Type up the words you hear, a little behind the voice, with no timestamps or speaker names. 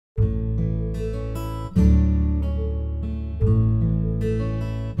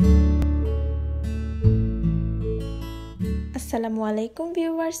আসসালামু আলাইকুম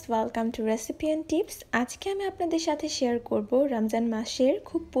viewers, welcome to recipe and tips. আজকে আমি আপনাদের সাথে শেয়ার করব রমজান মাসের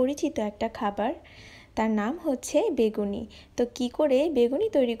খুব পরিচিত একটা খাবার, তার নাম হচ্ছে বেগুনি। তো কি করে বেগুনি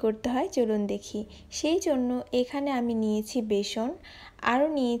তৈরি করতে হয় চলুন দেখি। সেই জন্য এখানে আমি নিয়েছি বেসন, আরও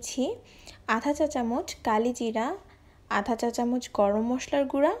নিয়েছি আধা চা চামচ কালি জিরা, আধা চা চামচ গরম মশলার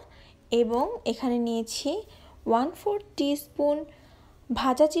গুঁড়া এবং এখানে নিয়েছি 1/4 টিস্পুন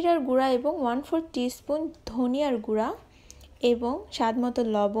ভাজা জিরার গুঁড়া এবং 1/4 টিস্পুন ধনিয়ার গুঁড়া এবং স্বাদমতো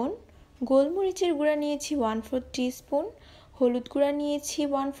লবণ। গোলমরিচের গুঁড়া নিয়েছি 1/4 টিস্পুন, হলুদ গুঁড়া নিয়েছি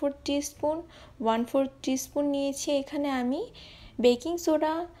 1/4 টিস্পুন, 1/4 টিস্পুন নিয়েছি এখানে আমি বেকিং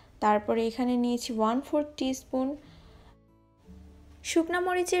সোডা, তারপরে এখানে নিয়েছি 1/4 টিস্পুন শুকনা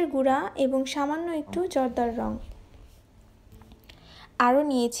মরিচের গুঁড়া এবং সামান্য একটু জর্দার রং। আরও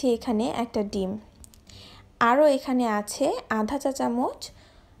নিয়েছি এখানে একটা ডিম। আরও এখানে আছে আধা চা চামচ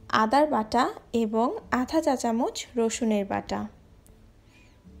আদার বাটা এবং আধা চা চামচ রসুনের বাটা।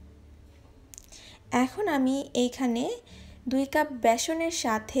 এখন আমি এইখানে 2 কাপ বেসনের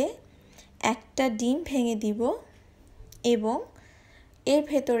সাথে একটা ডিম ভেঙে দিব এবং এর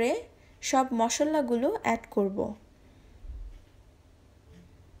ভেতরে সব মশলাগুলো অ্যাড করব।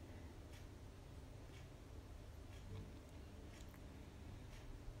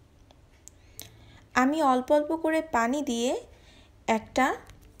 আমি অল্প অল্প করে পানি দিয়ে একটা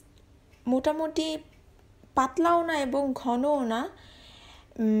মোটামুটি পাতলাও না এবং ঘনও না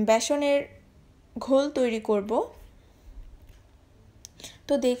বেসনের ঘোল তৈরি করব।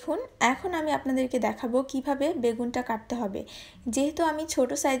 তো দেখুন, এখন আমি আপনাদেরকে দেখাবো কিভাবে বেগুনটা কাটতে হবে। যেহেতু আমি ছোট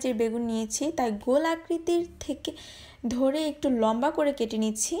সাইজের বেগুন নিয়েছি তাই গোল আকৃতির থেকে ধরে একটু লম্বা করে কেটে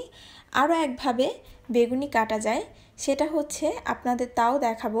নিচ্ছি। আরও একভাবে বেগুনি কাটা যায়, সেটা হচ্ছে আপনাদের তাও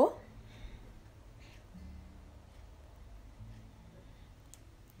দেখাবো।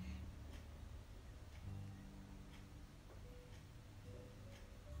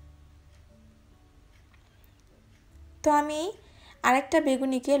 তো আমি আরেকটা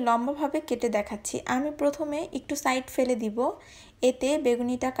বেগুনিকে লম্বাভাবে কেটে দেখাচ্ছি। আমি প্রথমে একটু সাইড ফেলে দিব, এতে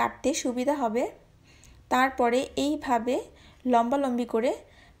বেগুনিটা কাটতে সুবিধা হবে। তারপরে এইভাবে লম্বালম্বি করে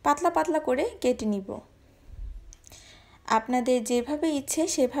পাতলা পাতলা করে কেটে নিব। আপনাদের যেভাবে ইচ্ছে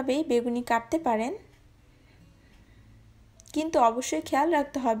সেভাবেই বেগুনি কাটতে পারেন, কিন্তু অবশ্যই খেয়াল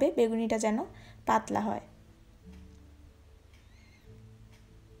রাখতে হবে বেগুনিটা যেন পাতলা হয়।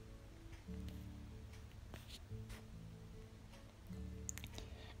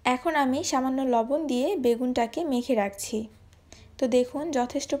 এখন আমি সামান্য লবণ দিয়ে বেগুনটাকে মেখে রাখছি। তো দেখুন,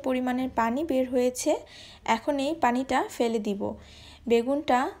 যথেষ্ট পরিমাণের পানি বের হয়েছে। এখন এই পানিটা ফেলে দিব।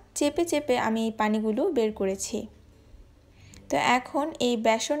 বেগুনটা চেপে চেপে আমি এই পানিগুলো বের করেছি। তো এখন এই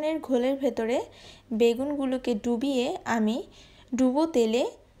বেসনের ঘোলের ভেতরে বেগুনগুলোকে ডুবিয়ে আমি ডুবো তেলে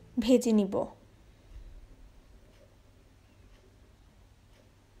ভেজে নিব।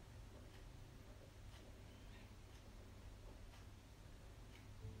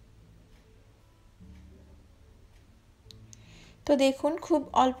 তো দেখুন, খুব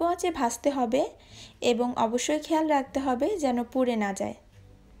অল্প আঁচে ভাজতে হবে এবং অবশ্যই খেয়াল রাখতে হবে যেন পুড়ে না যায়।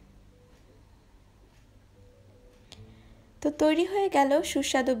 তো তৈরি হয়ে গেল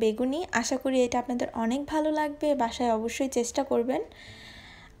সুস্বাদু বেগুনি। আশা করি এটা আপনাদের অনেক ভালো লাগবে। বাসায় অবশ্যই চেষ্টা করবেন।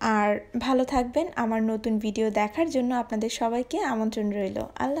 আর ভালো থাকবেন। আমার নতুন ভিডিও দেখার জন্য আপনাদের সবাইকে আমন্ত্রণ রইল।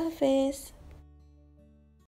 আল্লাহ হাফেজ।